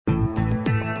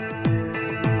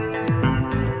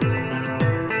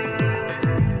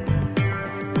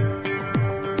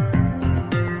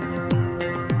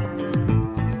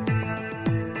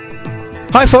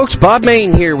Hi folks, Bob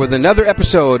Main here with another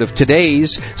episode of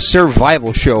today's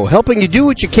Survival Show, helping you do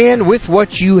what you can with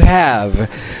what you have,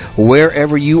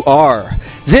 wherever you are.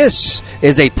 This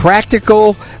is a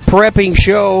practical prepping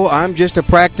show. I'm just a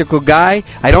practical guy.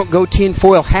 I don't go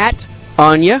tinfoil hat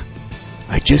on you.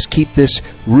 I just keep this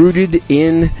rooted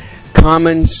in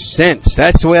common sense.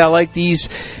 That's the way I like these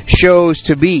shows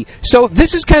to be. So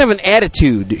this is kind of an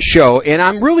attitude show, and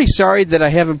I'm really sorry that I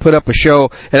haven't put up a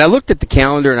show. And I looked at the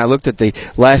calendar, and I looked at the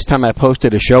last time I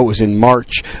posted a show was in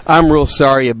March. I'm real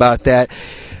sorry about that.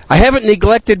 I haven't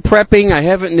neglected prepping. I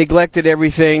haven't neglected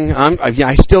everything.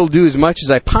 I still do as much as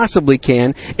I possibly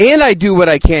can, and I do what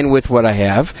I can with what I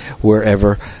have,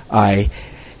 wherever I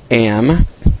am.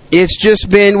 It's just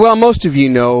been, well, most of you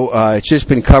know, it's just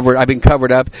been covered. I've been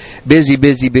covered up,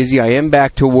 busy. I am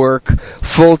back to work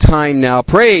full time now.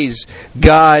 Praise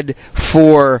God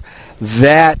for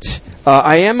that.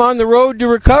 I am on the road to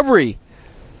recovery.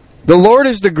 The Lord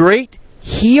is the great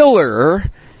healer,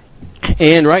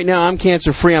 and right now I'm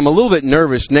cancer free. I'm a little bit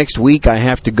nervous. Next week I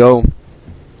have to go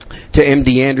to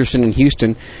MD Anderson in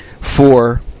Houston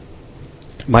for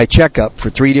my checkup for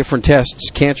 3 different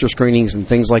tests, cancer screenings and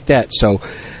things like that. So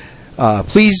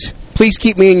please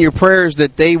keep me in your prayers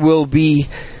that they will be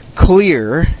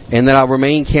clear and that I'll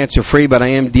remain cancer free, but I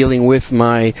am dealing with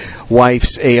my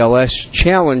wife's ALS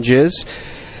challenges.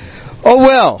 Oh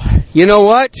well, you know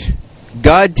what?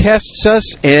 God tests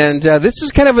us, and this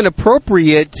is kind of an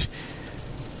appropriate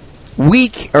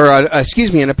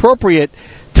an appropriate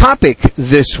topic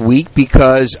this week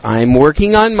because I'm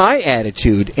working on my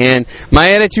attitude, and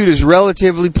my attitude is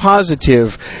relatively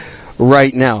positive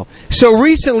right now. So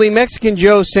recently, Mexican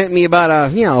Joe sent me about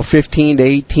a 15 to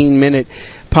 18 minute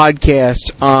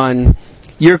podcast on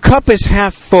your cup is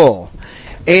half full,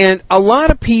 and a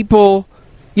lot of people,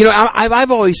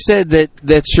 I've always said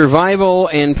that survival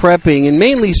and prepping, and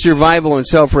mainly survival and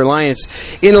self-reliance,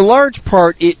 in a large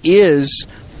part, it is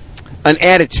an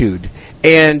attitude.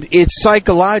 And it's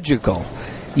psychological.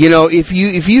 If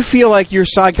you feel like you're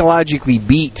psychologically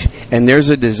beat and there's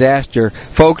a disaster,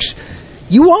 folks,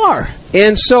 you are.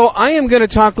 And so I am going to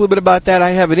talk a little bit about that.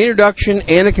 I have an introduction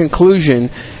and a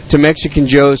conclusion to Mexican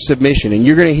Joe's submission. And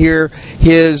you're going to hear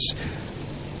his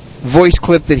voice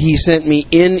clip that he sent me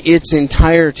in its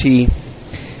entirety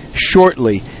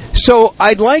shortly. So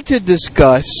I'd like to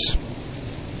discuss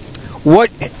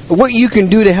what you can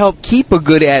do to help keep a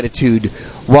good attitude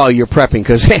while you're prepping,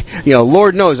 because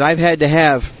Lord knows I've had to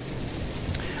have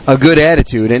a good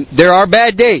attitude, and there are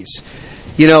bad days.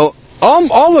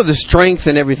 All of the strength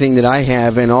and everything that I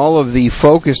have, and all of the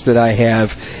focus that I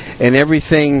have, and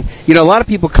everything. A lot of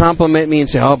people compliment me and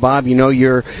say, "Oh, Bob,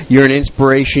 you're an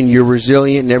inspiration. You're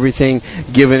resilient and everything,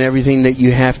 given everything that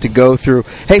you have to go through."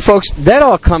 Hey, folks, that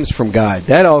all comes from God.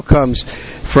 That all comes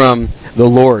from the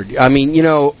Lord. I mean,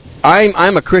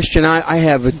 I'm a Christian. I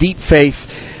have a deep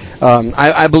faith.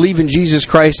 I believe in Jesus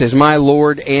Christ as my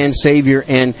Lord and Savior,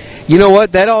 and you know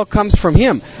what? That all comes from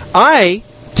Him. I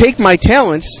take my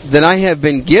talents that I have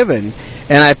been given,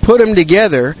 and I put them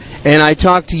together, and I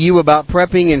talk to you about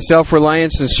prepping and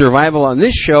self-reliance and survival on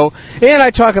this show, and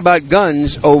I talk about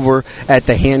guns over at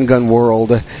the Handgun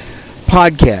World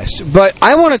podcast. But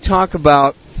I want to talk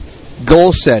about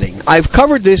goal setting. I've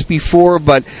covered this before,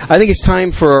 but I think it's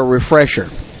time for a refresher.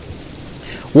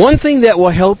 One thing that will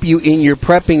help you in your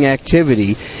prepping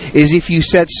activity is if you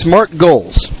set SMART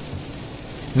goals.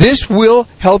 This will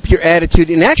help your attitude,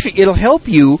 and actually it'll help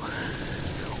you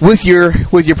with your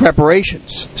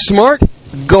preparations. SMART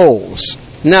goals.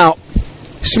 Now,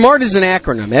 SMART is an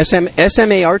acronym.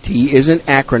 S-M-A-R-T is an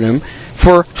acronym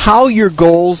for how your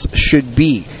goals should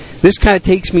be. This kind of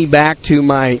takes me back to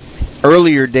my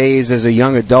earlier days as a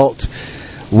young adult,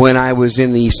 when I was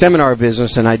in the seminar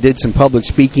business and I did some public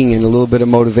speaking and a little bit of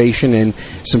motivation and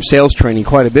some sales training,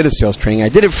 quite a bit of sales training. I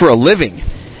did it for a living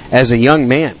as a young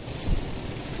man.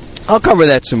 I'll cover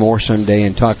that some more someday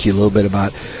and talk to you a little bit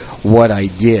about what I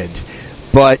did.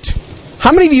 But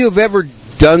how many of you have ever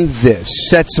done this,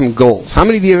 set some goals? How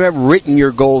many of you have ever written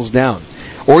your goals down?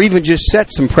 Or even just set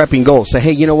some prepping goals. Say,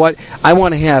 hey, you know what? I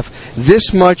want to have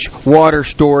this much water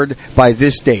stored by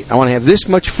this date. I want to have this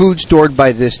much food stored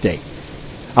by this date.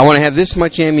 I want to have this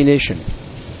much ammunition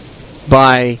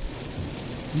by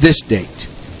this date.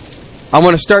 I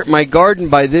want to start my garden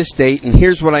by this date, and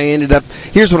here's what I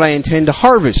intend to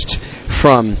harvest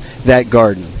from that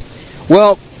garden.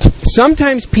 Well,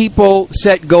 sometimes people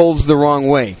set goals the wrong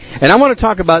way. And I want to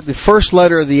talk about the first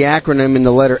letter of the acronym in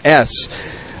the letter S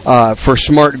for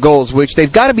SMART goals, which they've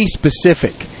got to be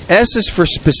specific. S is for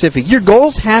specific. Your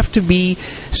goals have to be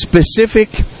specific.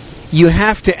 You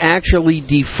have to actually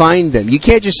define them. You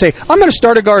can't just say, I'm going to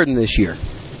start a garden this year.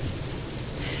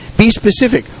 Be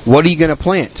specific. What are you going to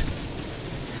plant?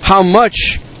 How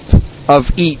much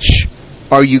of each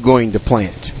are you going to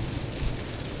plant?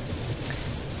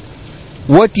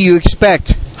 What do you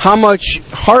expect? How much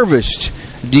harvest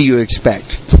do you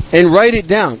expect? And write it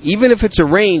down. Even if it's a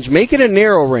range, make it a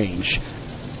narrow range.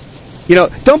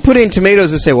 Don't put in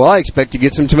tomatoes and say, well, I expect to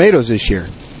get some tomatoes this year.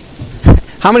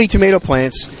 How many tomato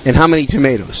plants and how many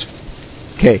tomatoes?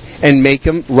 Okay, and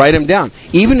write them down.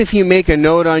 Even if you make a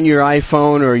note on your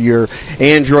iPhone or your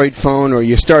Android phone, or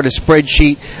you start a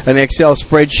spreadsheet, an Excel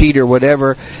spreadsheet or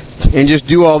whatever, and just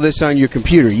do all this on your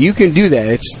computer. You can do that.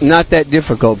 It's not that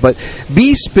difficult. But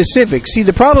be specific. See,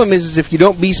 the problem is if you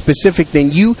don't be specific,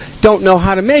 then you don't know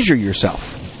how to measure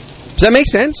yourself. Does that make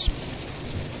sense?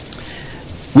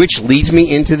 Which leads me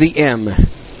into the M.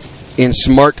 In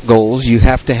SMART goals, you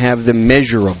have to have the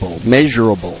measurable.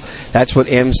 Measurable. That's what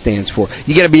M stands for.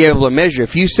 You got to be able to measure.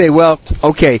 If you say, well,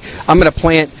 okay, I'm going to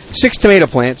plant 6 tomato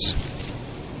plants,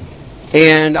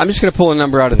 and I'm just going to pull a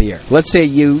number out of the air. Let's say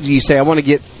you say, I want to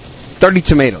get 30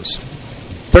 tomatoes.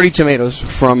 30 tomatoes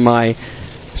from my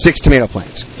 6 tomato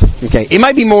plants. Okay, it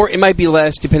might be more, it might be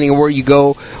less, depending on where you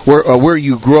go, where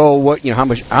you grow,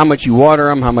 how much you water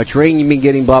them, how much rain you've been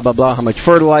getting, blah blah blah, how much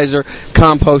fertilizer,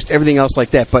 compost, everything else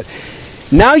like that. But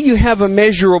now you have a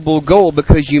measurable goal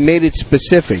because you made it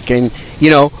specific. And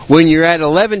when you're at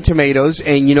 11 tomatoes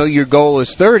and your goal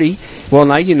is 30, well,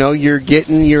 now you're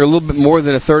a little bit more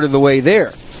than a third of the way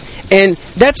there. And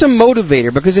that's a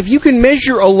motivator, because if you can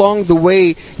measure along the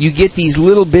way, you get these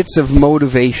little bits of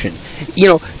motivation.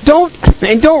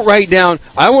 Don't write down,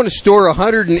 I want to store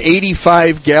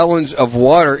 185 gallons of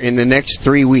water in the next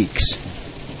 3 weeks.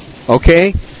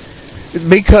 Okay?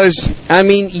 Because,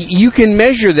 you can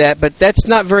measure that, but that's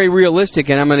not very realistic,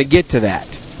 and I'm going to get to that.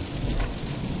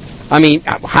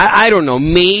 I don't know.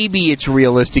 Maybe it's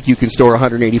realistic you can store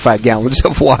 185 gallons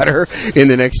of water in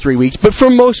the next 3 weeks, but for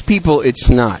most people, it's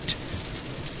not.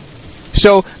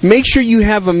 So make sure you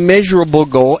have a measurable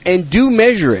goal, and do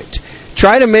measure it.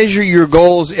 Try to measure your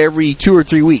goals every 2 or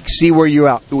 3 weeks. See where you're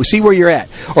at.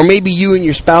 Or maybe you and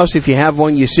your spouse, if you have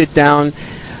one, you sit down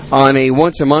on a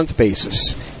once-a-month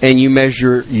basis and you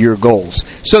measure your goals.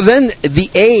 So then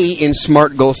the A in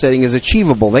SMART goal setting is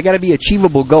achievable. They got to be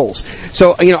achievable goals.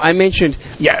 So, I mentioned,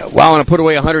 I want to put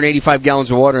away 185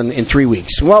 gallons of water in 3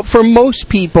 weeks. Well, for most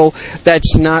people,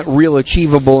 that's not real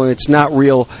achievable, and it's not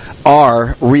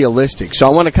realistic. So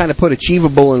I want to kind of put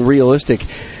achievable and realistic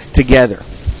together,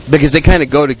 because they kind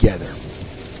of go together.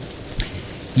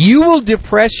 You will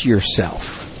depress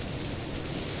yourself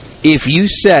if you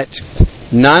set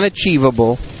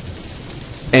non-achievable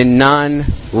and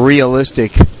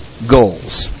non-realistic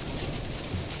goals.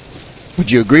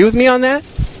 Would you agree with me on that?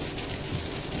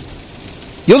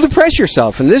 You'll depress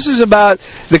yourself, and this is about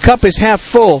the cup is half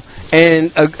full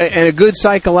and a good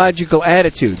psychological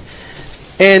attitude.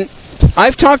 And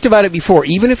I've talked about it before.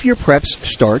 Even if your preps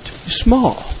start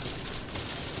small,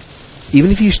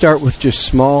 even if you start with just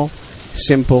small,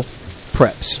 simple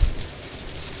preps,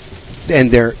 and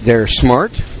they're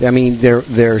smart.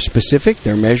 They're specific,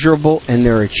 they're measurable, and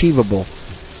they're achievable,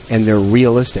 and they're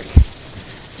realistic.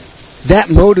 That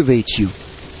motivates you.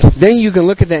 Then you can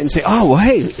look at that and say, oh, well,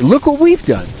 hey, look what we've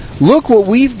done. Look what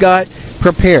we've got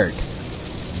prepared.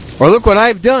 Or look what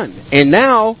I've done. And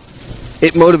now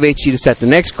it motivates you to set the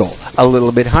next goal a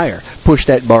little bit higher. Push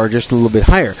that bar just a little bit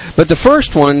higher. But the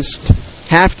first ones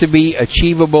have to be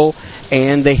achievable,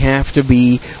 and they have to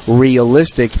be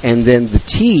realistic. And then the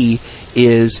T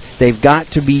is they've got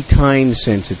to be time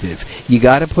sensitive. You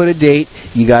got to put a date.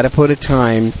 You got to put a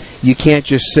time. You can't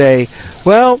just say,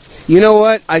 well, you know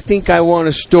what? I think I want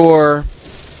to store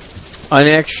an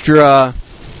extra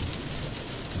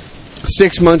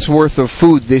 6 months worth of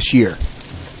food this year.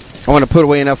 I want to put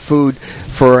away enough food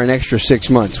for an extra 6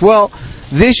 months. Well,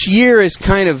 this year is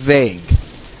kind of vague.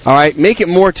 All right? Make it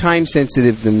more time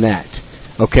sensitive than that.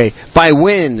 Okay? By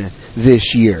when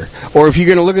this year? Or if you're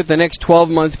going to look at the next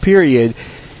 12-month period,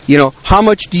 how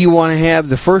much do you want to have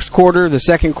the first quarter, the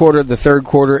second quarter, the third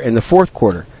quarter, and the fourth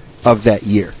quarter of that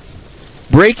year?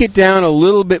 Break it down a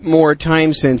little bit more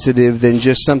time sensitive than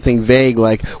just something vague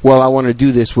like, well, I want to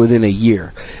do this within a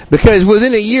year. Because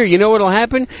within a year, you know what will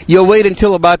happen? You'll wait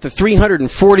until about the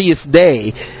 340th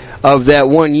day of that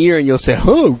 1 year, and you'll say,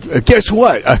 oh, guess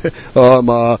what?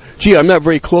 I'm not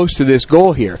very close to this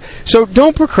goal here. So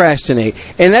don't procrastinate.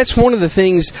 And that's one of the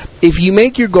things, if you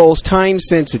make your goals time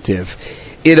sensitive,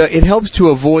 it helps to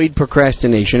avoid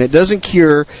procrastination. It doesn't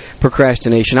cure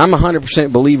procrastination. I'm a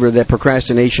 100% believer that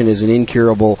procrastination is an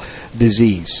incurable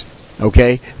disease.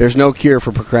 Okay? There's no cure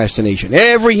for procrastination.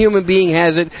 Every human being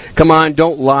has it. Come on,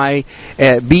 don't lie.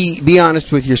 Be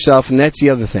honest with yourself, and that's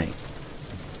the other thing.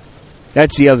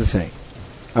 That's the other thing.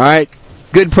 All right?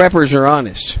 Good preppers are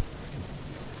honest.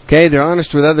 Okay? They're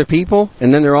honest with other people,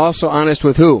 and then they're also honest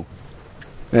with who?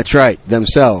 That's right,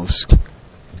 themselves.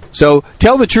 So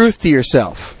tell the truth to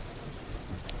yourself.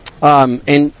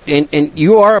 And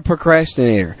you are a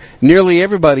procrastinator. Nearly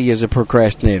everybody is a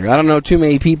procrastinator. I don't know too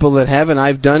many people that haven't.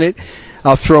 I've done it.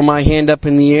 I'll throw my hand up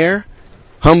in the air,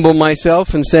 humble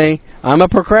myself, and say, I'm a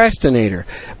procrastinator.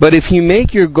 But if you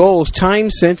make your goals time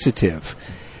sensitive,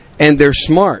 and they're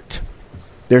smart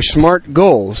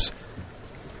goals,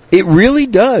 it really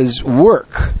does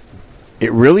work.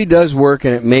 It really does work,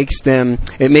 and it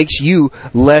makes you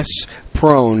less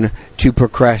prone to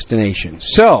procrastination.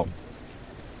 So,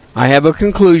 I have a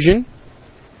conclusion.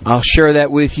 I'll share that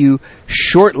with you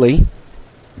shortly.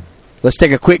 Let's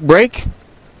take a quick break,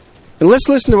 and let's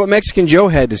listen to what Mexican Joe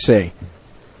had to say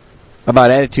about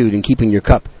attitude and keeping your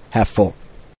cup half full.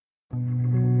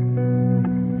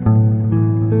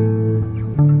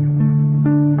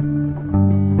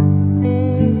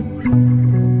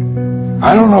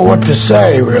 I don't know what to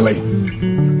say, really.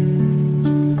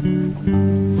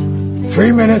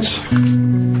 3 minutes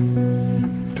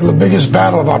to the biggest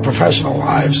battle of our professional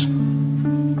lives.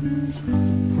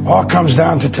 All comes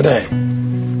down to today.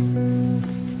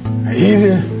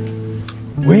 Either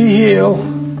we heal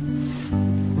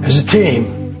as a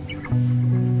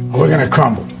team, or we're going to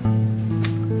crumble.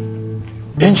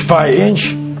 Inch by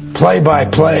inch, play by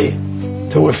play,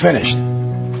 till we're finished.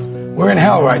 We're in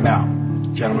hell right now,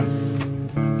 gentlemen.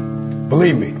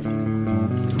 Believe me.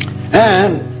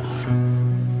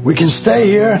 And we can stay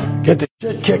here, get the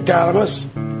shit kicked out of us,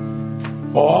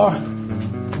 or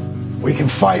we can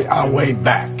fight our way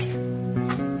back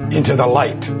into the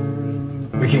light.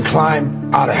 We can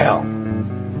climb out of hell.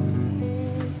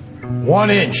 1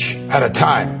 inch at a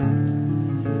time.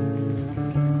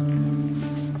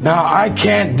 Now, I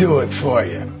can't do it for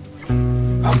you.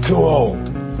 I'm too old.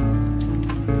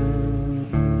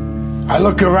 I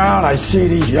look around, I see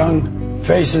these young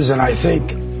faces, and I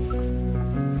think,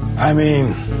 I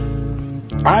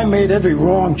made every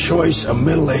wrong choice a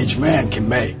middle-aged man can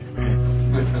make.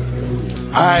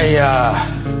 I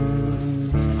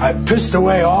pissed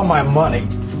away all my money,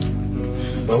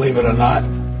 believe it or not.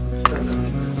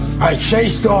 I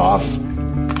chased off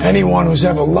anyone who's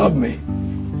ever loved me.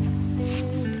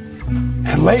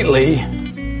 And lately,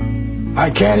 I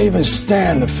can't even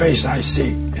stand the face I see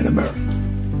in the mirror.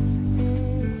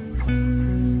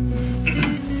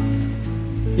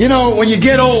 You know, when you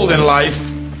get old in life,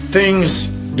 things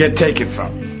get taken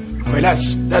from you. I mean,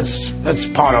 that's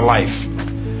part of life.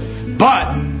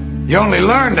 But you only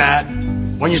learn that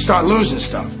when you start losing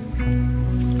stuff.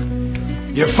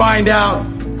 You find out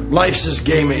life's this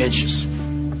game of inches.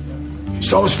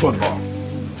 So is football.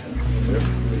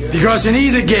 Because in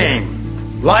either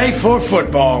game, life or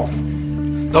football,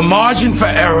 the margin for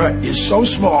error is so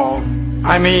small.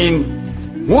 I mean,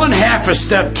 1/2 a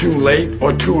step too late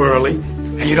or too early,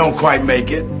 and you don't quite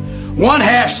make it.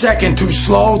 1/2 second too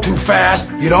slow, too fast,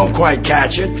 you don't quite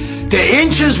catch it. The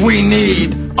inches we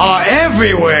need are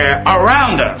everywhere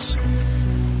around us.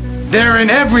 They're in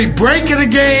every break of the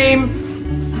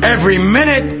game, every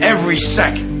minute, every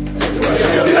second.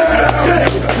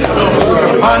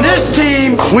 On this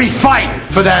team, we fight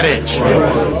for that inch.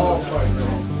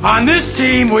 On this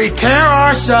team, we tear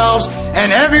ourselves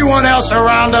and everyone else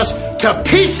around us to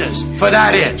pieces for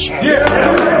that inch.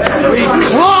 We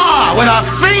claw with our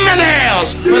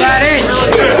fingernails for that inch.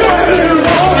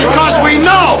 Because we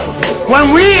know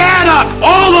when we add up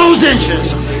all those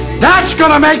inches, that's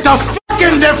going to make the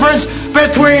fucking difference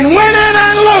between winning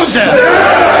and losing.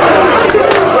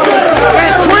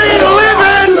 Between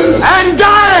living and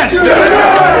dying.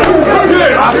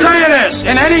 I'll tell you this,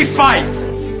 in any fight,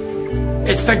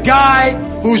 it's the guy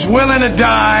who's willing to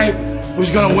die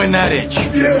who's going to win that inch.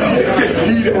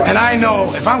 And I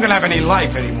know if I'm going to have any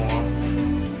life anymore,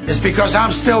 it's because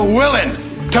I'm still willing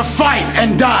to fight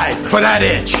and die for that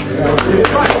inch.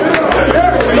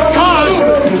 Because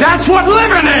that's what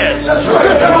living is.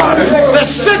 The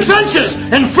 6 inches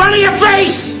in front of your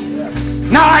face.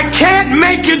 Now, I can't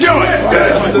make you do it.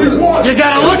 You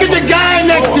got to look at the guy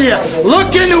next to you.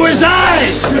 Look into his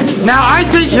eyes. Now, I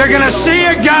think you're going to see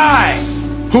a guy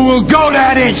who will go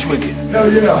that inch with you.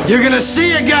 You're going to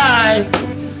see a guy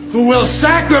who will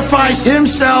sacrifice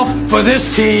himself for this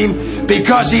team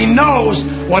because he knows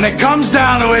when it comes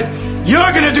down to it,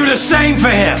 you're going to do the same for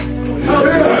him.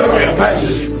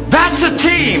 That's a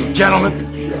team, gentlemen.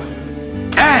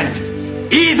 And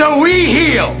either we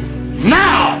heal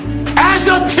now as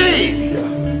a team,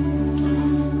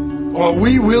 or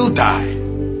we will die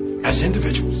as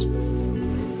individuals.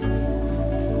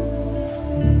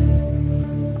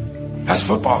 That's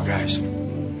football, guys.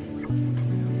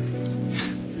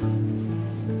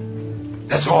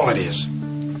 That's all it is.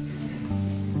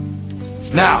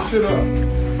 Now,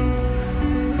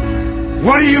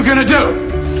 what are you going to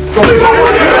do?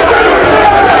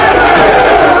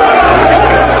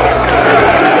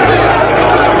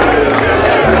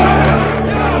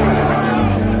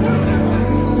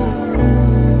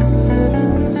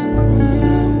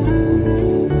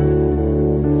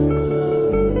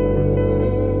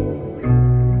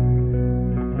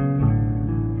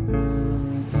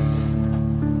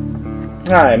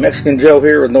 Hi, Mexican Joe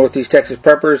here with Northeast Texas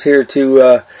Preppers, here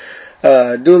to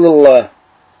do a little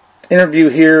interview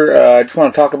here. I just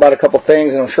want to talk about a couple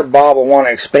things, and I'm sure Bob will want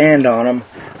to expand on them,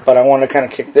 but I want to kind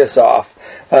of kick this off.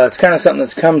 It's kind of something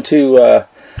that's come to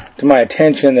my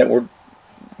attention that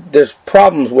there's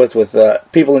problems with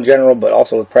people in general, but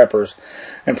also with preppers,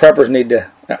 and preppers need to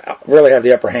really have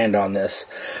the upper hand on this.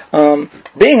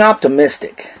 Being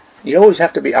optimistic. You always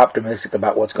have to be optimistic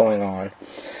about what's going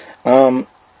on.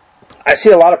 I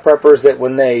see a lot of preppers that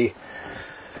when they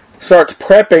start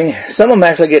prepping, some of them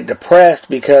actually get depressed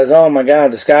because, oh my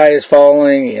God, the sky is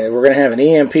falling, we're going to have an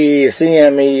EMP, a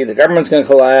CME, the government's going to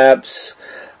collapse,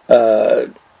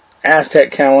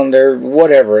 Aztec calendar,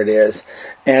 whatever it is.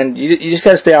 And you just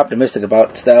got to stay optimistic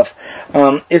about stuff.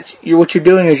 What you're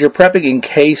doing is you're prepping in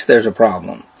case there's a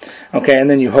problem. Okay, and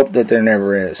then you hope that there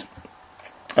never is.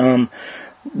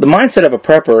 The mindset of a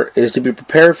prepper is to be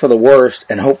prepared for the worst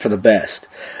and hope for the best.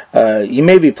 You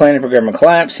may be planning for government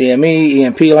collapse, CME,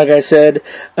 EMP, like I said,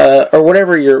 or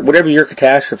whatever your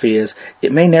catastrophe is.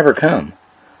 It may never come,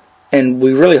 and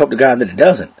we really hope to God that it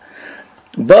doesn't.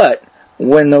 But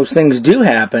when those things do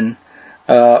happen,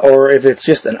 or if it's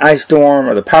just an ice storm,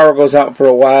 or the power goes out for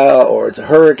a while, or it's a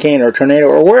hurricane or a tornado,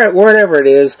 or wherever it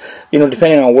is,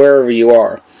 depending on wherever you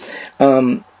are,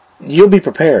 you'll be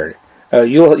prepared.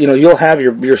 You'll have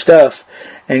your stuff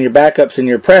and your backups and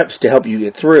your preps to help you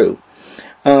get through.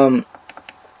 Going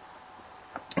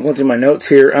through my notes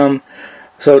here.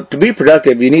 So to be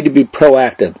productive, you need to be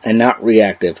proactive and not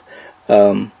reactive.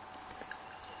 One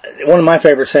of my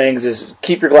favorite sayings is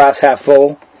keep your glass half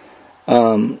full.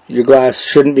 Your glass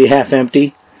shouldn't be half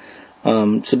empty.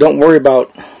 So don't worry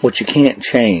about what you can't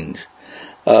change.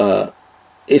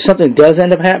 If something does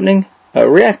end up happening,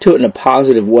 react to it in a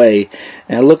positive way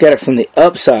and look at it from the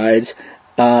upsides,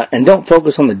 and don't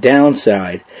focus on the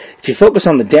downside. If you focus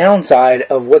on the downside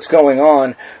of what's going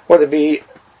on, whether it be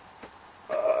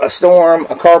a storm,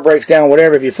 a car breaks down,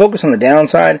 whatever, if you focus on the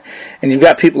downside and you've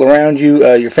got people around you,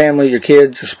 your family, your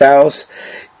kids, your spouse,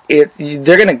 they're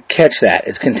going to catch that.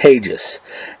 It's contagious.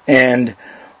 And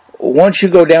once you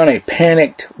go down a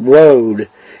panicked road,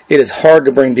 it is hard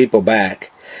to bring people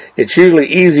back. It's usually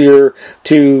easier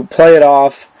to play it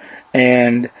off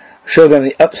and show them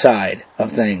the upside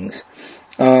of things.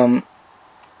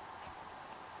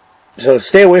 So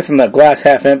stay away from that glass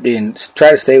half empty and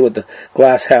try to stay with the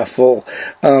glass half full.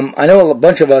 I know a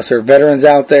bunch of us are veterans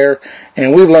out there,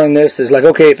 and we've learned this. It's like,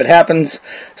 okay, if it happens,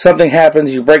 something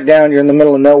happens, you break down, you're in the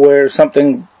middle of nowhere,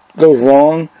 something goes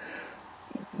wrong,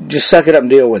 just suck it up and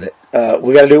deal with it.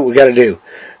 We gotta do what we gotta do.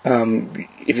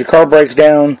 If your car breaks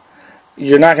down,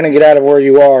 you're not going to get out of where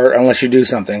you are unless you do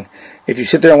something. If you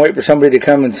sit there and wait for somebody to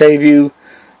come and save you,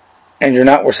 and you're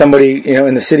not where somebody,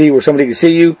 in the city where somebody can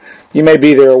see you, you may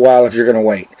be there a while if you're going to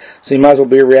wait. So you might as well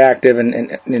be reactive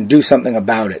and do something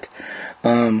about it.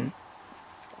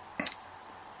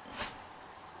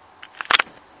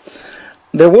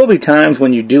 There will be times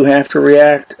when you do have to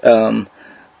react,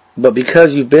 but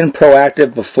because you've been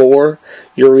proactive before,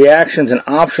 your reactions and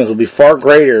options will be far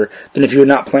greater than if you had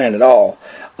not planned at all.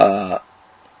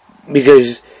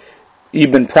 Because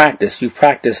you've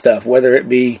practiced stuff, whether it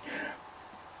be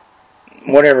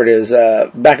whatever it is,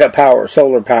 backup power,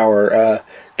 solar power,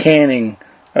 canning,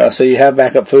 so you have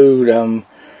backup food,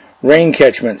 rain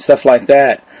catchment, stuff like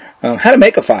that. How to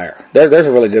make a fire. There's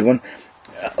a really good one.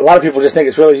 A lot of people just think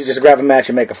it's really easy just to grab a match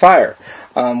and make a fire.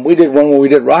 We did one where we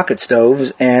did rocket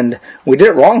stoves, and we did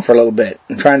it wrong for a little bit,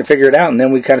 and trying to figure it out, and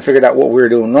then we kind of figured out what we were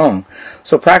doing wrong.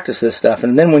 So practice this stuff,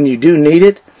 and then when you do need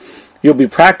it, you'll be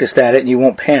practiced at it, and you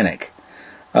won't panic.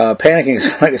 Panicking, is,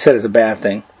 like I said, is a bad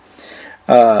thing.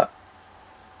 I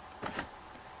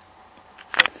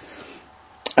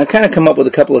kind of come up with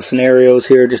a couple of scenarios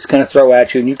here just to kind of throw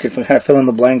at you, and you can kind of fill in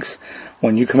the blanks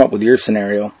when you come up with your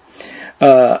scenario.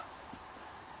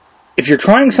 If you're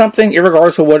trying something,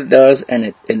 regardless of what it does,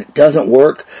 and it doesn't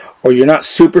work, or you're not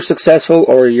super successful,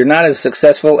 or you're not as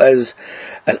successful as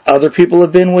other people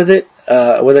have been with it,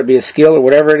 whether it be a skill or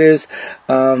whatever it is,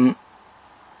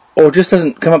 or just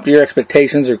doesn't come up to your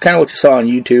expectations, or kind of what you saw on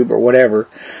YouTube or whatever,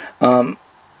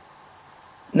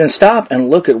 then stop and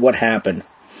look at what happened.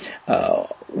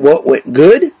 What went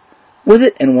good with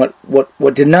it and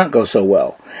what did not go so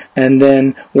well. And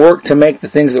then work to make the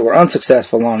things that were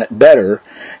unsuccessful on it better,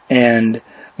 and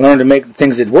learn to make the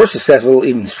things that were successful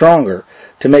even stronger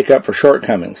to make up for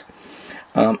shortcomings.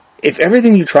 If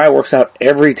everything you try works out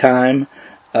every time,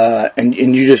 and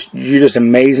you're just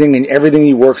amazing, and everything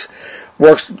you works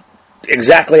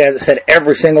exactly as it said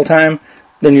every single time,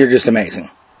 then you're just amazing.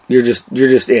 You're just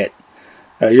it.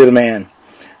 You're the man.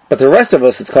 But the rest of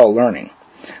us, it's called learning.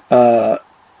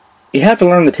 You have to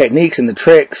learn the techniques and the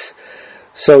tricks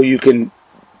so you can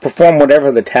perform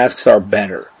whatever the tasks are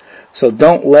better. So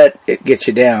don't let it get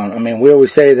you down. I mean, we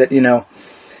always say that,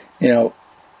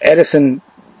 Edison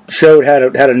showed how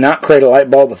to not create a light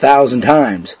bulb 1,000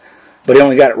 times, but he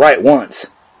only got it right once.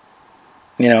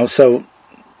 So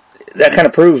that kind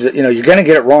of proves that, you're going to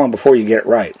get it wrong before you get it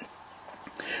right.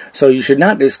 So you should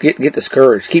not just get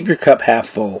discouraged. Keep your cup half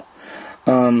full.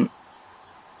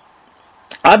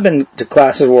 I've been to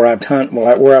classes where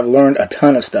I've learned a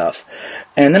ton of stuff,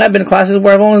 and then I've been to classes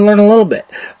where I've only learned a little bit.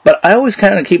 But I always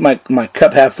kind of keep my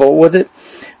cup half full with it,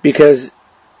 because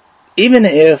even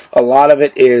if a lot of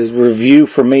it is review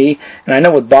for me, and I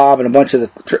know with Bob and a bunch of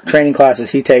the training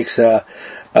classes he takes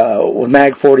with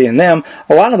Mag 40 and them,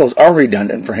 a lot of those are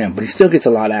redundant for him, but he still gets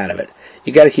a lot out of it.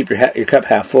 You got to keep your cup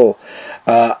half full.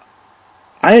 I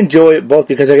enjoy it both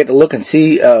because I get to look and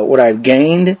see what I've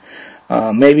gained.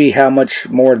 Maybe how much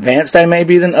more advanced I may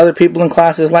be than other people in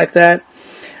classes like that.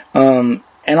 And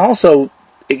also,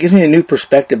 it gives me a new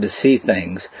perspective to see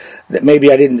things that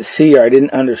maybe I didn't see or I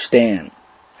didn't understand.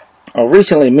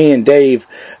 Recently, me and Dave,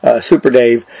 Super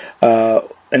Dave,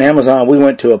 in Amazon, we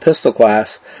went to a pistol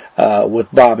class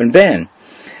with Bob and Ben.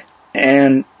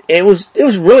 And it was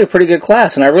really a pretty good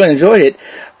class, and I really enjoyed it.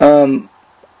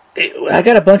 I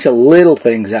got a bunch of little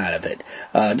things out of it.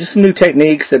 Just some new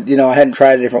techniques that, I hadn't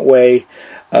tried a different way,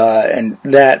 and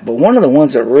that. But one of the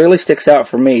ones that really sticks out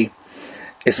for me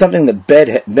is something that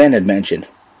Ben had mentioned.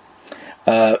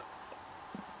 Ben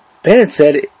had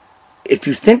said, if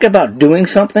you think about doing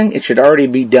something, it should already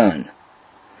be done.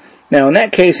 Now, in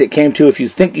that case, it came to if you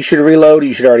think you should reload,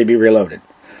 you should already be reloaded,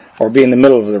 or be in the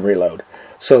middle of the reload.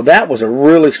 So that was a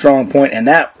really strong point, and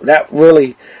that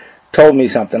really told me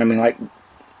something. I mean,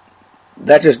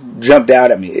 that just jumped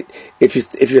out at me. If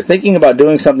you're thinking about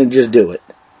doing something, just do it.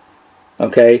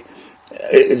 Okay?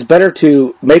 It's better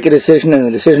to make a decision and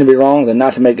the decision to be wrong than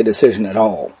not to make a decision at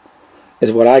all,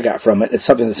 is what I got from it. It's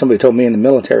something that somebody told me in the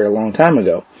military a long time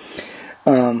ago.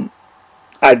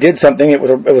 I did something, it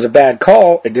was a bad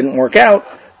call, it didn't work out,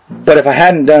 but if I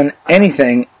hadn't done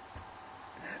anything,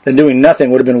 then doing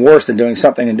nothing would have been worse than doing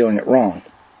something and doing it wrong.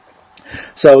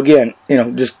 So again,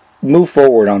 just move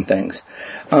forward on things.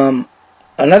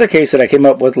 Another case that I came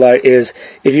up with is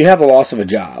if you have a loss of a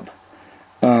job,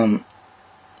 don't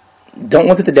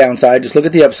look at the downside, just look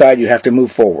at the upside. You have to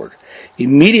move forward.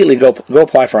 Immediately go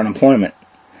apply for unemployment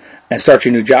and start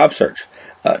your new job search.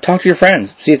 Talk to your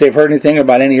friends, see if they've heard anything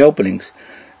about any openings.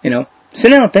 Sit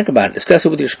down and think about it. Discuss it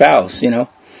with your spouse. Kind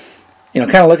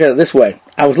of look at it this way.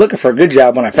 I was looking for a good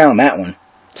job when I found that one,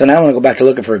 so now I want to go back to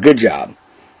looking for a good job.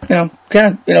 Take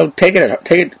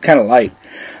it kind of light.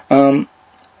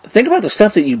 Think about the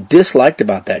stuff that you disliked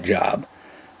about that job,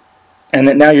 and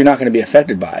that now you're not going to be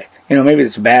affected by. Maybe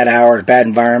it's bad hours, bad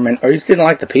environment, or you just didn't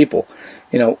like the people.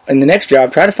 In the next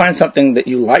job, try to find something that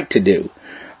you like to do.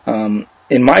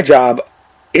 In my job,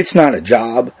 it's not a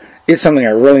job. It's something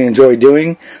I really enjoy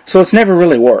doing, so it's never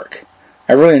really work.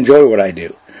 I really enjoy what I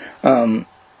do. And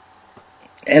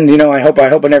I hope I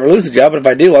never lose a job, but if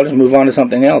I do, I'll just move on to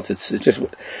something else. It's just,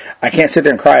 I can't sit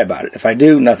there and cry about it. If I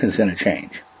do, nothing's going to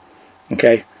change.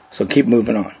 Okay? So keep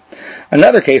moving on.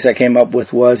 Another case I came up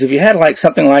with was if you had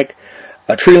something like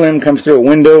a tree limb comes through a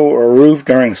window or a roof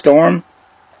during a storm,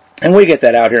 and we get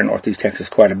that out here in Northeast Texas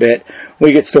quite a bit.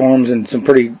 We get storms and some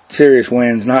pretty serious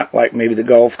winds, not like maybe the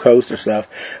Gulf Coast or stuff,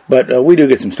 but we do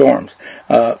get some storms.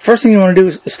 First thing you want to do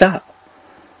is stop.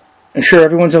 Ensure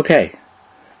everyone's okay.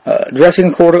 Dress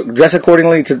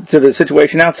accordingly to the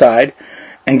situation outside,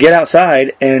 and get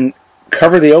outside and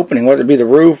cover the opening, whether it be the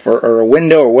roof or a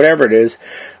window or whatever it is,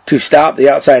 to stop the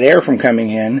outside air from coming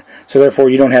in, so therefore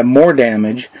you don't have more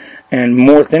damage and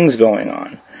more things going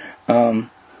on.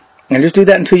 And just do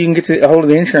that until you can get a hold of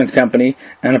the insurance company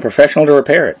and a professional to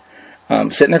repair it.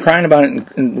 Sitting there crying about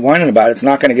it and whining about it's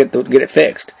not going to get it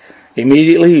fixed.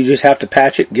 Immediately, you just have to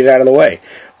patch it, get it out of the way.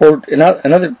 Or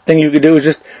another thing you could do is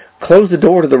just close the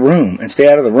door to the room and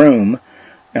stay out of the room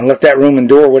and let that room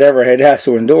endure whatever it has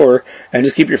to endure, and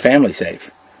just keep your family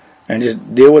safe. And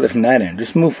just deal with it from that end.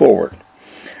 Just move forward.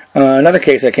 Another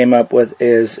case I came up with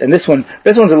is, and this one's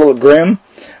a little grim,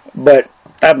 but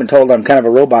I've been told I'm kind of a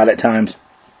robot at times,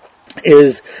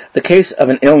 is the case of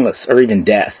an illness or even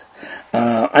death.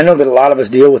 I know that a lot of us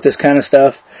deal with this kind of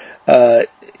stuff. I've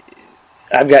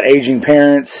got aging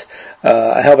parents.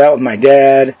 I help out with my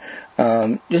dad.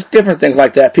 Just different things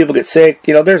like that. People get sick.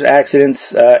 There's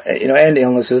accidents, and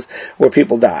illnesses where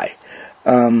people die.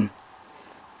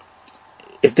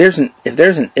 If there's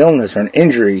an illness or an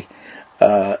injury,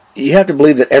 you have to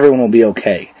believe that everyone will be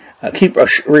okay. Keep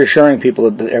reassuring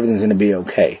people that everything's going to be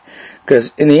okay.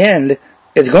 Because in the end,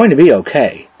 it's going to be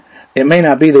okay. It may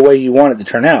not be the way you want it to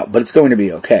turn out, but it's going to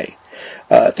be okay.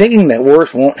 Thinking that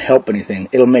worse won't help anything.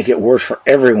 It'll make it worse for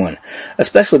everyone,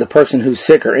 especially the person who's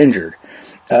sick or injured.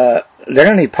 They're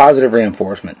going to need positive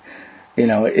reinforcement.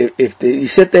 If you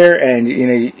sit there and,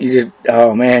 you just,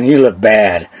 oh man, you look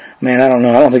bad. Man, I don't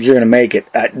know. I don't think you're going to make it.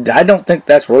 I don't think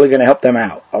that's really going to help them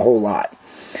out a whole lot.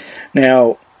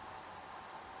 Now,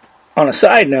 on a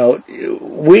side note,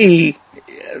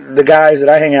 the guys that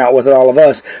I hang out with, all of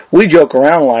us, we joke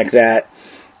around like that,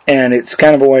 and it's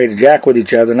kind of a way to jack with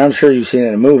each other, and I'm sure you've seen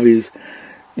it in movies,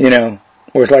 where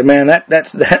it's like, man,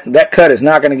 that cut is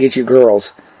not going to get you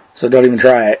girls, so don't even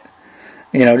try it.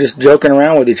 Just joking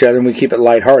around with each other, and we keep it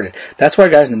lighthearted. That's why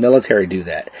guys in the military do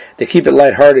that. They keep it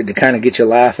lighthearted to kind of get you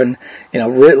laughing,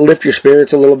 lift your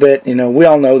spirits a little bit. We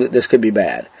all know that this could be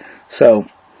bad. So,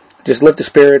 just lift the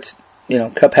spirits,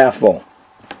 cup half full.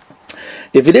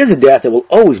 If it is a death, it will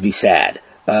always be sad.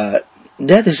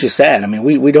 Death is just sad. I mean,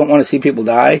 we don't want to see people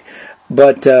die,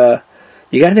 but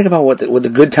you got to think about what the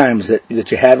good times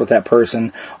that you had with that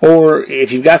person, or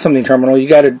if you've got something terminal, you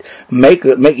got to make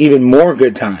even more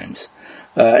good times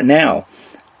now.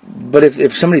 But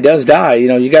if somebody does die,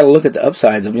 you got to look at the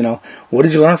upsides of what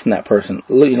did you learn from that person?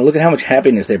 Look at how much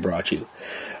happiness they brought you.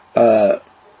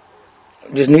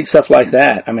 Just neat stuff like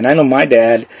that. I mean, I know my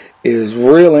dad is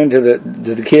real into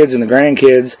the kids and the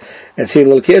grandkids and seeing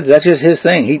little kids. That's just his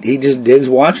thing. He just digs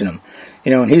watching them.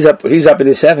 And he's up in his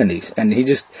 70s, and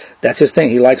that's his thing.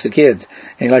 He likes the kids,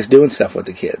 and he likes doing stuff with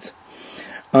the kids.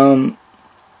 The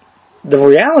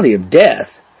reality of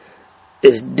death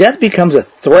is death becomes a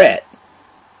threat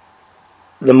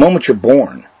the moment you're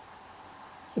born.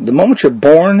 The moment you're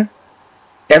born,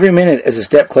 every minute is a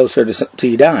step closer to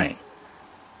you dying.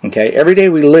 Okay? Every day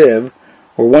we live,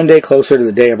 we're one day closer to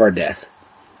the day of our death.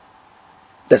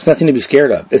 That's nothing to be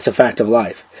scared of. It's a fact of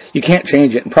life. You can't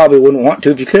change it, and probably wouldn't want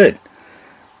to if you could.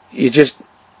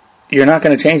 You're not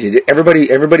going to change it. Everybody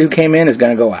who came in is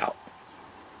going to go out.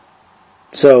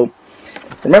 So,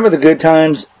 remember the good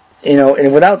times,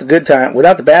 and without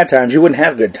the bad times, you wouldn't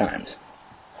have good times.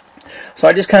 So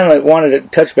I just kind of wanted to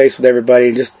touch base with everybody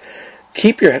and just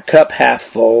keep your cup half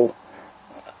full.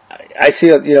 I see,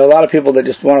 a lot of people that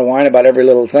just want to whine about every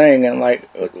little thing, and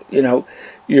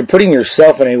you're putting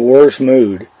yourself in a worse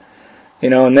mood.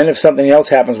 And then if something else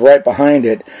happens right behind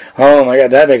it, oh my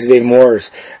God, that makes it even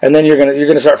worse. And then you're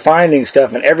gonna start finding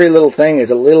stuff, and every little thing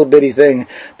is a little bitty thing,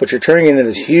 but you're turning it into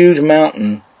this huge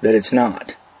mountain that it's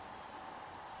not.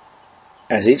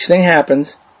 As each thing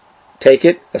happens, take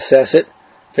it, assess it,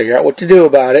 figure out what to do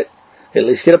about it, at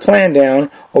least get a plan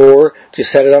down, or just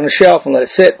set it on a shelf and let it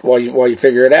sit while you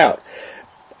figure it out.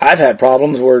 I've had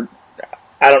problems where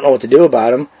I don't know what to do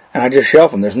about them, and I just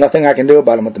shelf them. There's nothing I can do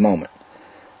about them at the moment.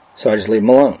 So I just leave them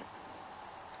alone.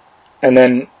 And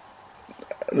then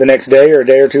the next day or a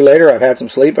day or two later, I've had some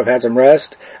sleep, I've had some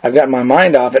rest, I've got my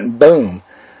mind off it, and boom,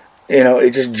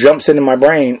 it just jumps into my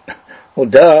brain. Well,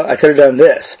 duh, I could have done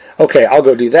this. Okay, I'll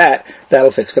go do that.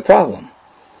 That'll fix the problem.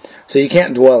 So you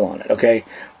can't dwell on it, okay?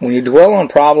 When you dwell on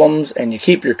problems and you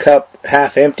keep your cup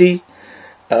half empty,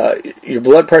 your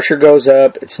blood pressure goes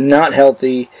up. It's not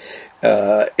healthy.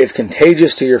 It's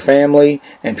contagious to your family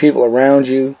and people around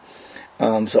you.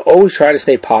 So always try to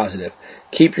stay positive.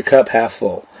 Keep your cup half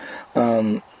full.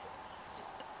 I've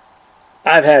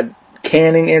had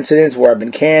canning incidents where I've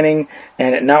been canning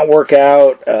and it not work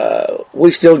out.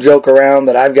 We still joke around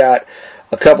that I've got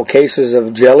a couple cases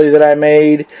of jelly that I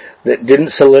made that didn't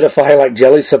solidify like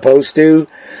jelly's supposed to.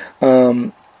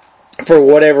 For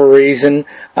whatever reason,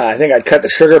 I think I'd cut the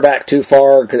sugar back too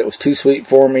far because it was too sweet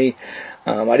for me.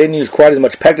 I didn't use quite as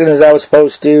much pectin as I was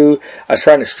supposed to. I was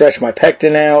trying to stretch my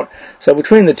pectin out. So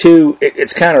between the two,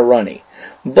 it's kind of runny.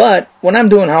 But when I'm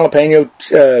doing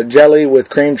jalapeno jelly with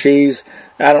cream cheese,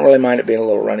 I don't really mind it being a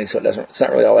little runny, so it's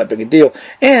not really all that big a deal.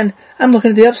 And I'm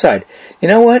looking at the upside. You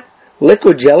know what?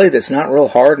 Liquid jelly that's not real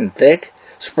hard and thick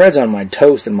spreads on my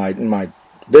toast and my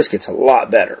biscuits a lot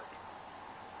better.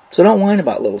 So don't whine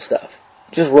about little stuff.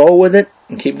 Just roll with it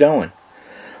and keep going.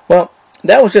 Well,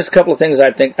 that was just a couple of things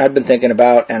I've been thinking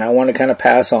about, and I want to kind of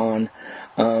pass on.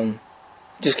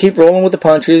 Just keep rolling with the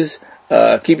punches.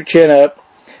 Keep your chin up.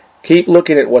 Keep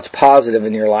looking at what's positive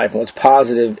in your life and what's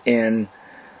positive in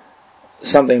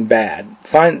something bad.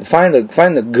 Find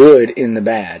the good in the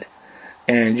bad,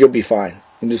 and you'll be fine.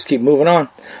 And just keep moving on.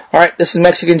 All right, this is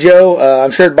Mexican Joe. I'm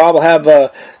sure Bob will have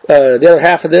the other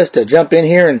half of this to jump in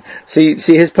here and see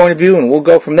his point of view, and we'll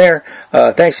go from there.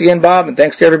 Thanks again, Bob, and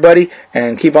thanks to everybody,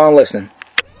 and keep on listening.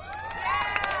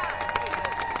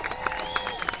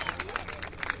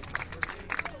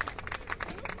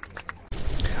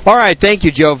 All right, thank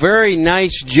you, Joe. Very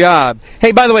nice job.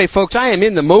 Hey, by the way, folks, I am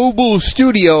in the mobile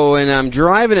studio, and I'm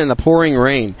driving in the pouring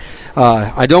rain.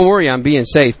 Don't worry, I'm being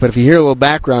safe, but if you hear a little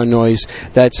background noise,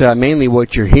 that's mainly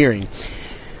what you're hearing.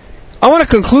 I want to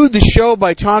conclude the show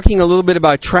by talking a little bit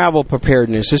about travel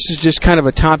preparedness. This is just kind of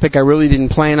a topic I really didn't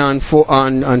plan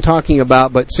on talking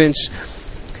about, but since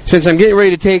I'm getting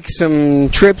ready to take some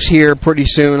trips here pretty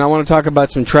soon, I want to talk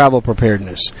about some travel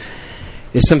preparedness.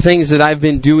 It's some things that I've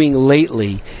been doing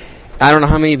lately. I don't know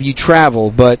how many of you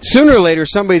travel, but sooner or later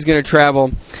somebody's going to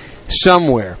travel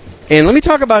somewhere. And let me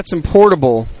talk about some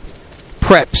portable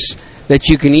preps that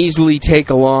you can easily take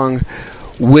along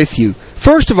with you.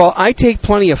 First of all, I take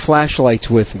plenty of flashlights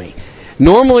with me.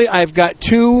 Normally I've got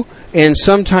 2 and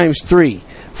sometimes 3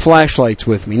 flashlights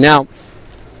with me. Now,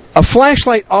 a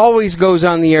flashlight always goes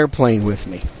on the airplane with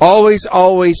me. Always,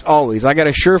 always, always. I got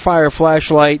a Surefire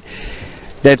flashlight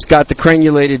that's got the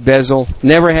crenulated bezel.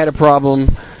 Never had a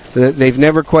problem. They've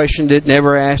never questioned it,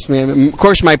 never asked me. Of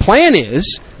course, my plan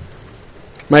is,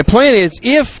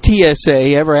 if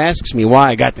TSA ever asks me why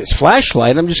I got this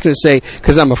flashlight, I'm just going to say,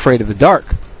 because I'm afraid of the dark.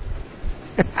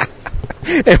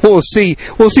 And we'll see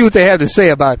what they have to say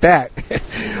about that.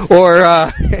 Or,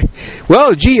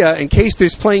 in case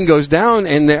this plane goes down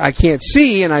and I can't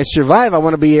see and I survive, I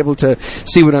want to be able to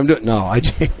see what I'm doing. No, I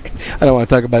don't want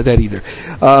to talk about that either.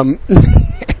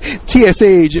 TSA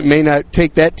agent may not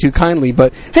take that too kindly,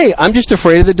 but hey, I'm just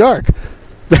afraid of the dark.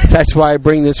 That's why I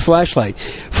bring this flashlight.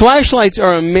 Flashlights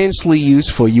are immensely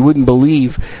useful. You wouldn't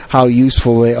believe how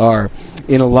useful they are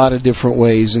in a lot of different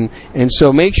ways. And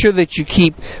so make sure that you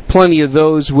keep plenty of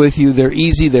those with you. They're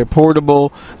easy, they're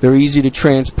portable, they're easy to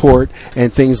transport,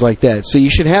 and things like that. So you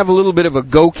should have a little bit of a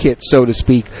go kit, so to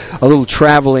speak, a little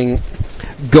traveling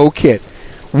go kit.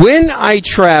 When I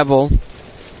travel,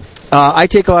 I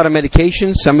take a lot of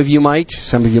medications. Some of you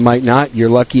might not. You're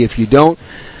lucky if you don't.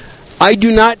 I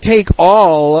do not take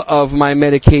all of my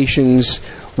medications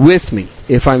with me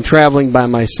if I'm traveling by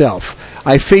myself.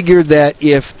 I figured that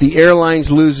if the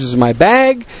airlines loses my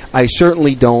bag, I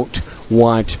certainly don't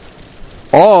want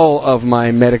all of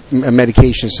my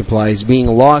medication supplies being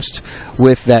lost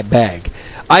with that bag.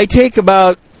 I take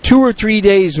about 2 or 3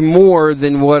 days more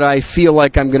than what I feel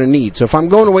like I'm going to need. So if I'm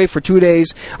going away for 2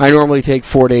 days, I normally take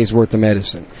 4 days worth of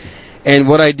medicine. And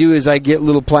what I do is I get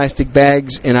little plastic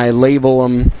bags and I label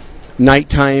them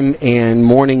nighttime and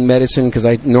morning medicine, because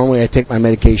I take my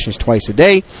medications twice a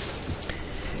day.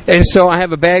 And so I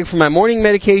have a bag for my morning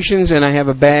medications, and I have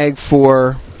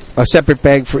a separate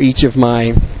bag for each of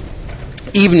my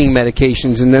evening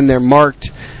medications, and then they're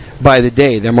marked by the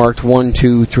day. They're marked 1,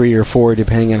 2, 3, or 4,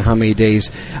 depending on how many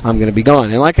days I'm going to be gone.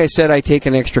 And like I said, I take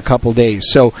an extra couple days.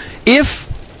 So if,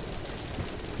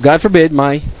 God forbid,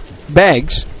 my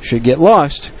bags should get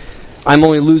lost, I'm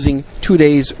only losing 2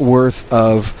 days worth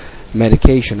of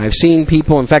medication. I've seen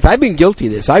people, in fact, I've been guilty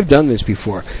of this. I've done this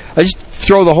before. I just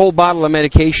throw the whole bottle of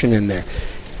medication in there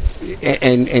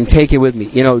and take it with me.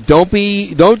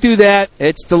 Don't do that.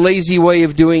 It's the lazy way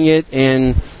of doing it,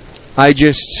 and I've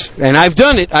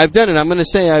done it. I'm going to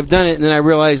say I've done it, and then I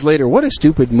realized later, what a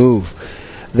stupid move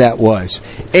that was.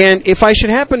 And if I should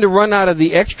happen to run out of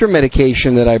the extra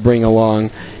medication that I bring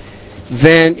along,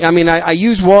 then, I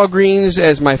use Walgreens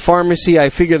as my pharmacy. I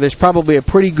figure there's probably a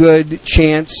pretty good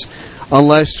chance,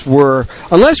 unless we're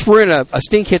in a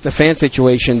stink hit the fan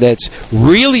situation that's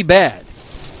really bad,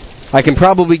 I can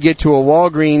probably get to a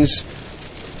Walgreens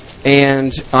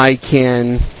and I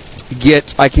can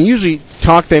usually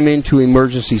talk them into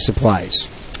emergency supplies.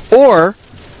 Or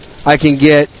I can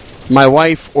get my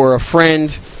wife or a friend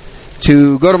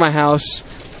to go to my house,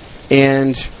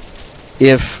 and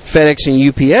if FedEx and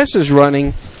UPS is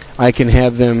running, I can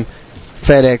have them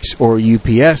FedEx or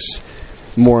UPS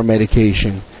more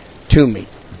medication to me.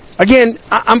 Again,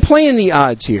 I'm playing the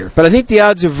odds here, but I think the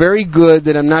odds are very good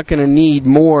that I'm not going to need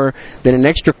more than an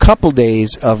extra couple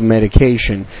days of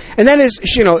medication. And that is,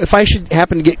 if I should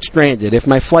happen to get stranded, if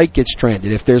my flight gets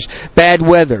stranded, if there's bad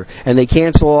weather and they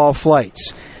cancel all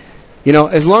flights,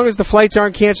 as long as the flights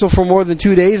aren't canceled for more than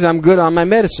 2 days, I'm good on my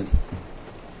medicine.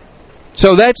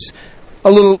 So that's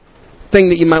a little thing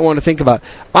that you might want to think about.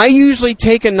 I usually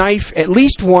take a knife, at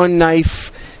least one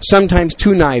knife, sometimes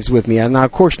two knives with me. Now,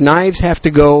 of course, knives have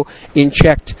to go in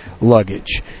checked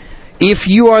luggage. If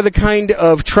you are the kind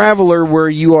of traveler where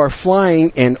you are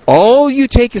flying and all you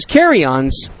take is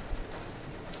carry-ons,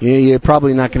 you're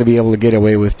probably not going to be able to get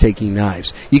away with taking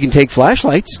knives. You can take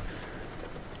flashlights,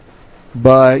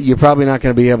 but you're probably not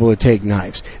going to be able to take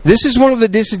knives. This is one of the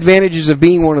disadvantages of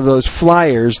being one of those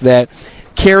flyers that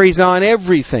carries on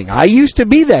everything. I used to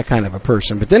be that kind of a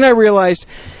person, but then I realized,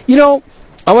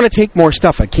 I want to take more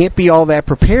stuff. I can't be all that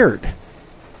prepared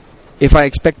if I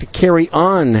expect to carry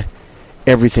on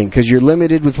everything, because you're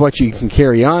limited with what you can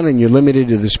carry on, and you're limited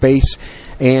to the space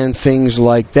and things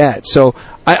like that. So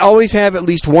I always have at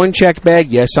least one checked bag.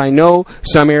 Yes, I know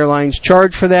some airlines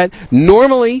charge for that.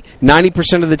 Normally,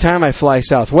 90% of the time I fly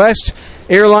Southwest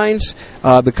Airlines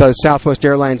because Southwest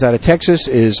Airlines out of Texas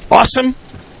is awesome.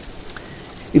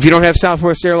 If you don't have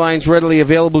Southwest Airlines readily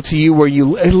available to you where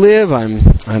you live,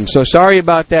 I'm so sorry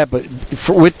about that. But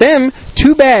with them,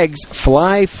 2 bags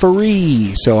fly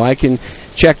free, so I can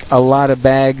check a lot of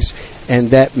bags,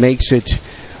 and that makes it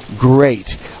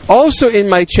great. Also, in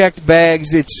my checked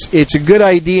bags, it's a good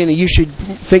idea, and you should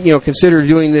consider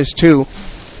doing this too.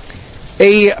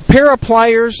 A pair of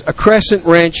pliers, a crescent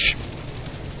wrench,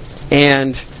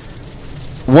 and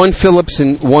 1 Phillips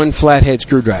and 1 flathead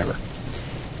screwdriver.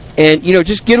 And,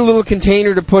 just get a little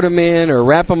container to put them in, or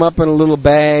wrap them up in a little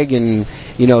bag and,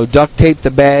 duct tape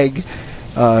the bag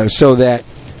so that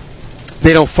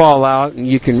they don't fall out, and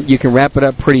you can wrap it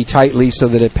up pretty tightly so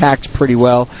that it packs pretty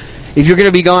well. If you're going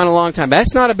to be gone a long time,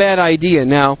 that's not a bad idea.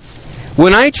 Now,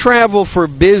 when I travel for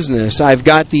business, I've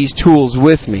got these tools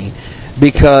with me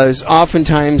because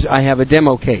oftentimes I have a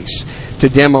demo case to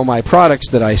demo my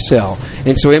products that I sell.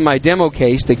 And so in my demo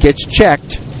case that gets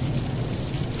checked,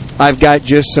 I've got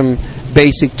just some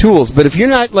basic tools. But if you're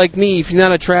not like me, if you're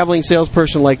not a traveling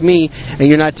salesperson like me, and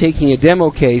you're not taking a demo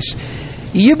case,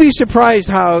 you'd be surprised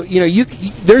how,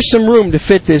 there's some room to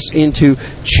fit this into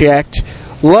checked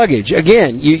luggage.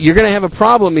 Again, you're going to have a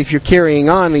problem if you're carrying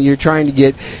on and you're trying to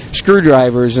get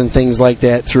screwdrivers and things like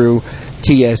that through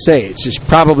TSA. It's just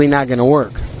probably not going to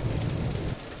work.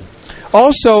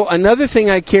 Also, another thing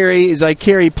I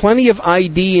carry plenty of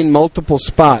ID in multiple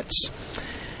spots.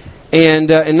 And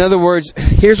in other words,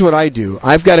 here's what I do.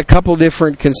 I've got a couple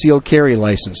different concealed carry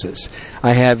licenses.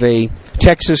 I have a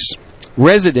Texas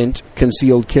resident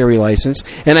concealed carry license,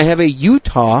 and I have a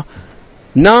Utah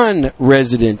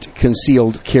non-resident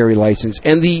concealed carry license.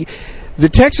 And the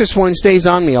Texas one stays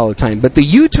on me all the time, but the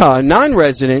Utah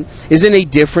non-resident is in a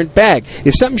different bag.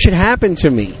 If something should happen to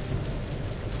me,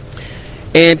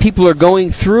 and people are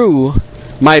going through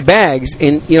my bags,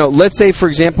 and let's say, for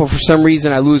example, for some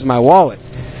reason I lose my wallet,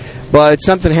 but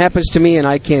something happens to me and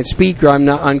I can't speak, or I'm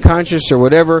not unconscious or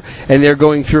whatever, and they're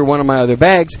going through one of my other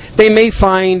bags, they may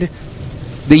find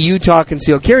the Utah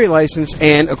concealed carry license,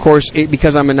 and of course,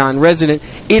 because I'm a non-resident,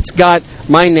 it's got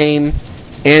my name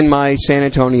and my San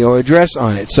Antonio address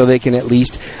on it, so they can at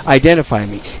least identify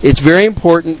me. It's very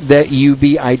important that you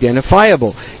be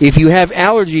identifiable. If you have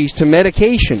allergies to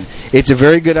medication, it's a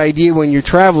very good idea when you're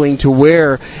traveling to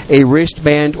wear a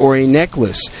wristband or a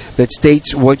necklace that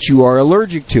states what you are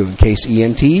allergic to. In case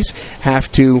EMTs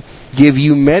have to give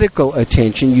you medical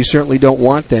attention, you certainly don't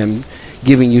want them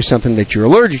giving you something that you're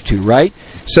allergic to, right?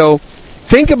 So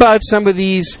think about some of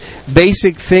these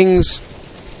basic things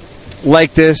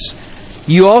like this.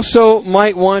 You also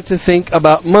might want to think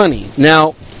about money.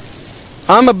 Now,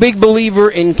 I'm a big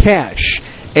believer in cash,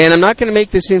 and I'm not going to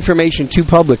make this information too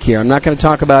public here. I'm not going to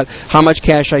talk about how much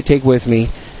cash I take with me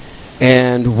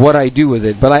and what I do with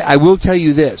it. But I will tell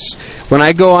you this. When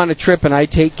I go on a trip and I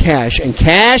take cash, and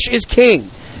cash is king.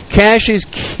 Cash is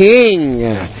king.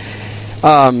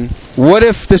 What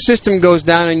if the system goes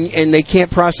down and they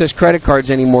can't process credit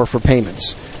cards anymore for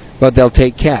payments? But they'll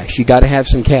take cash. You got to have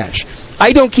some cash.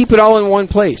 I don't keep it all in one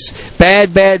place.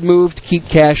 Bad move to keep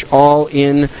cash all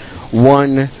in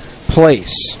one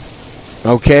place.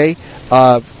 Okay?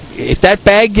 If that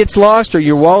bag gets lost or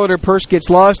your wallet or purse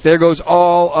gets lost, there goes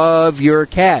all of your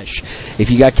cash. If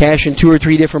you got cash in 2 or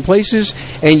 3 different places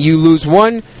and you lose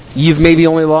one, you've maybe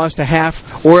only lost a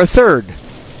half or a third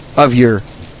of your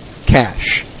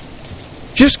cash.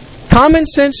 Just common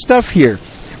sense stuff here.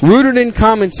 Rooted in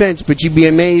common sense, but you'd be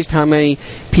amazed how many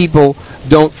people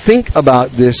don't think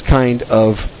about this kind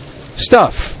of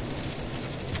stuff.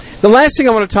 The last thing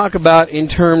I want to talk about in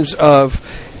terms of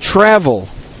travel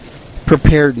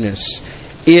preparedness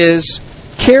is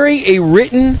carry a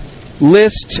written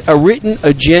list, a written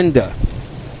agenda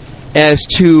as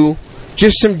to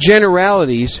just some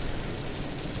generalities.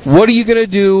 What are you going to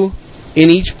do in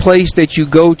each place that you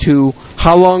go to,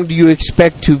 how long do you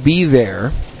expect to be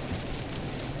there,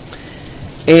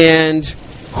 and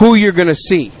who you're going to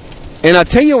see. And I'll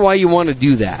tell you why you want to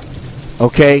do that,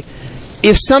 okay?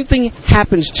 If something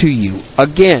happens to you,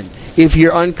 again, if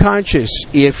you're unconscious,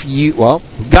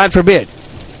 God forbid,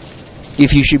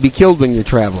 if you should be killed when you're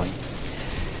traveling.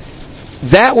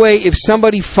 That way, if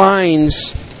somebody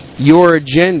finds your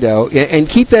agenda, and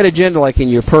keep that agenda like in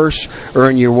your purse or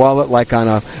in your wallet, like on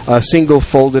a single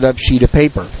folded up sheet of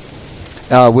paper,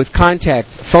 with contact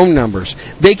phone numbers.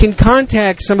 They can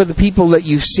contact some of the people that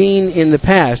you've seen in the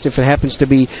past, if it happens to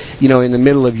be, in the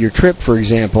middle of your trip, for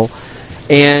example,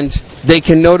 and they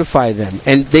can notify them,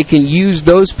 and they can use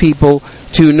those people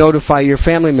to notify your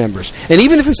family members. And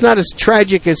even if it's not as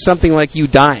tragic as something like you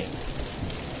dying,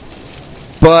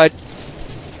 but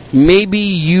maybe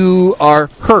you are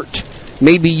hurt,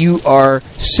 maybe you are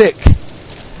sick,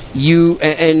 you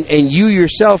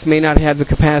yourself may not have the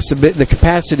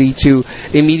capacity to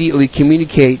immediately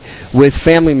communicate with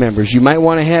family members. You might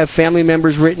want to have family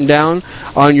members written down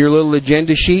on your little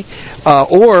agenda sheet,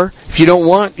 or if you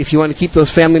want to keep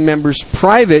those family members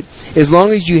private, as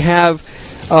long as you have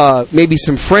maybe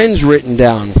some friends written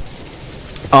down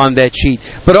on that sheet.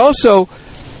 But also,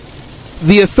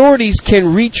 the authorities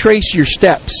can retrace your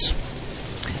steps,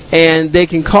 and they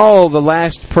can call the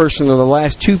last person or the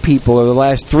last two people or the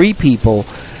last three people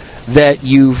that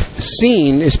you've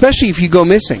seen, especially if you go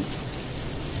missing.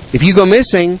 If you go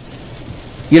missing,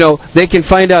 they can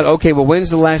find out, okay, well, when's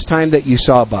the last time that you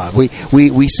saw Bob?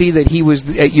 We see that he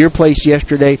was at your place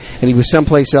yesterday and he was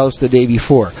someplace else the day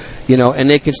before. And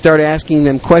they can start asking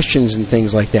them questions and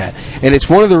things like that. And it's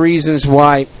one of the reasons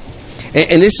why.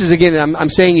 And this is, again, I'm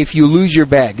saying if you lose your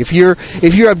bag, if you're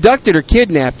abducted or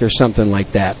kidnapped or something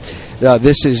like that,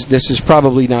 this is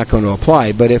probably not going to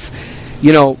apply. But if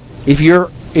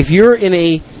you're in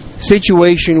a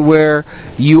situation where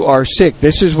you are sick,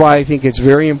 this is why I think it's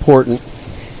very important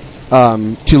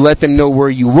to let them know where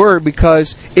you were,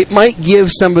 because it might give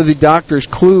some of the doctors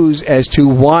clues as to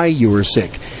why you were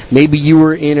sick. Maybe you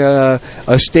were in a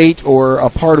state or a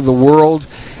part of the world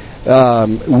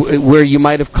where you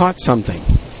might have caught something,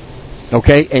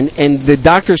 okay? And the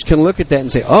doctors can look at that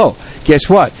and say, oh, guess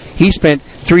what? He spent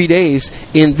 3 days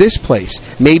in this place.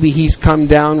 Maybe he's come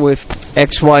down with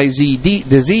XYZ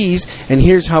disease, and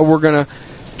here's how we're going to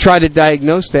try to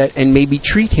diagnose that and maybe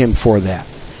treat him for that.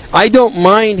 I don't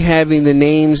mind having the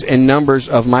names and numbers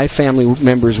of my family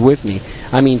members with me.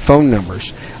 I mean, phone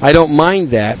numbers. I don't mind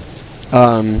that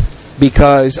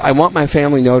because I want my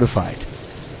family notified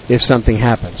if something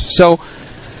happens. So,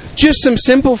 just some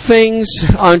simple things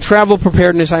on travel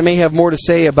preparedness. I may have more to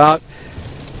say about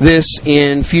this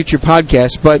in future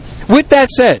podcasts, but with that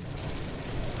said,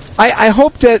 I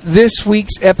hope that this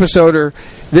week's episode, or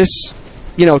this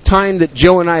time that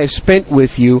Joe and I have spent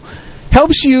with you,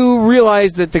 helps you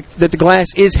realize that the glass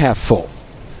is half full,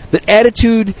 that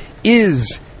attitude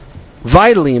is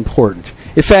vitally important.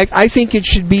 In fact, I think it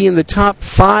should be in the top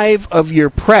 5 of your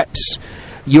preps.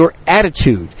 Your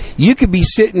attitude. You could be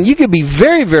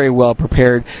very, very well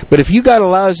prepared, but if you got a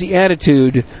lousy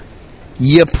attitude,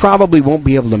 you probably won't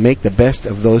be able to make the best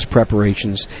of those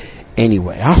preparations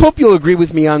anyway. I hope you'll agree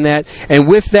with me on that. And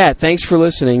with that, thanks for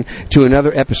listening to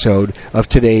another episode of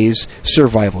today's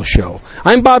Survival Show.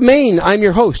 I'm Bob Main. I'm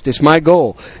your host. It's my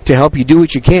goal to help you do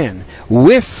what you can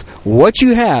with what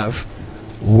you have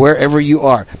wherever you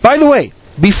are. By the way,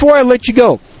 before I let you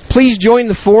go, please join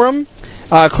the forum.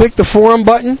 Click the forum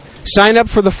button, sign up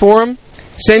for the forum,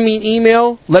 send me an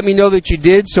email, let me know that you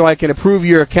did so I can approve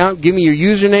your account, give me your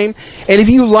username. And if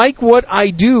you like what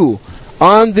I do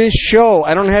on this show,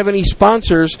 I don't have any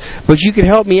sponsors, but you can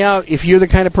help me out if you're the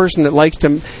kind of person that likes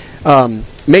to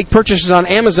make purchases on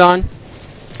Amazon.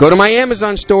 Go to my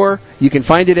Amazon store. You can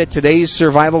find it at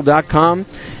todayssurvival.com.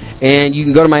 And you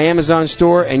can go to my Amazon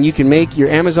store and you can make your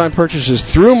Amazon purchases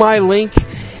through my link,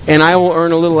 and I will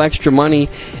earn a little extra money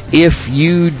if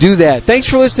you do that. Thanks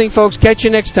for listening, folks. Catch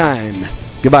you next time.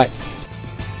 Goodbye.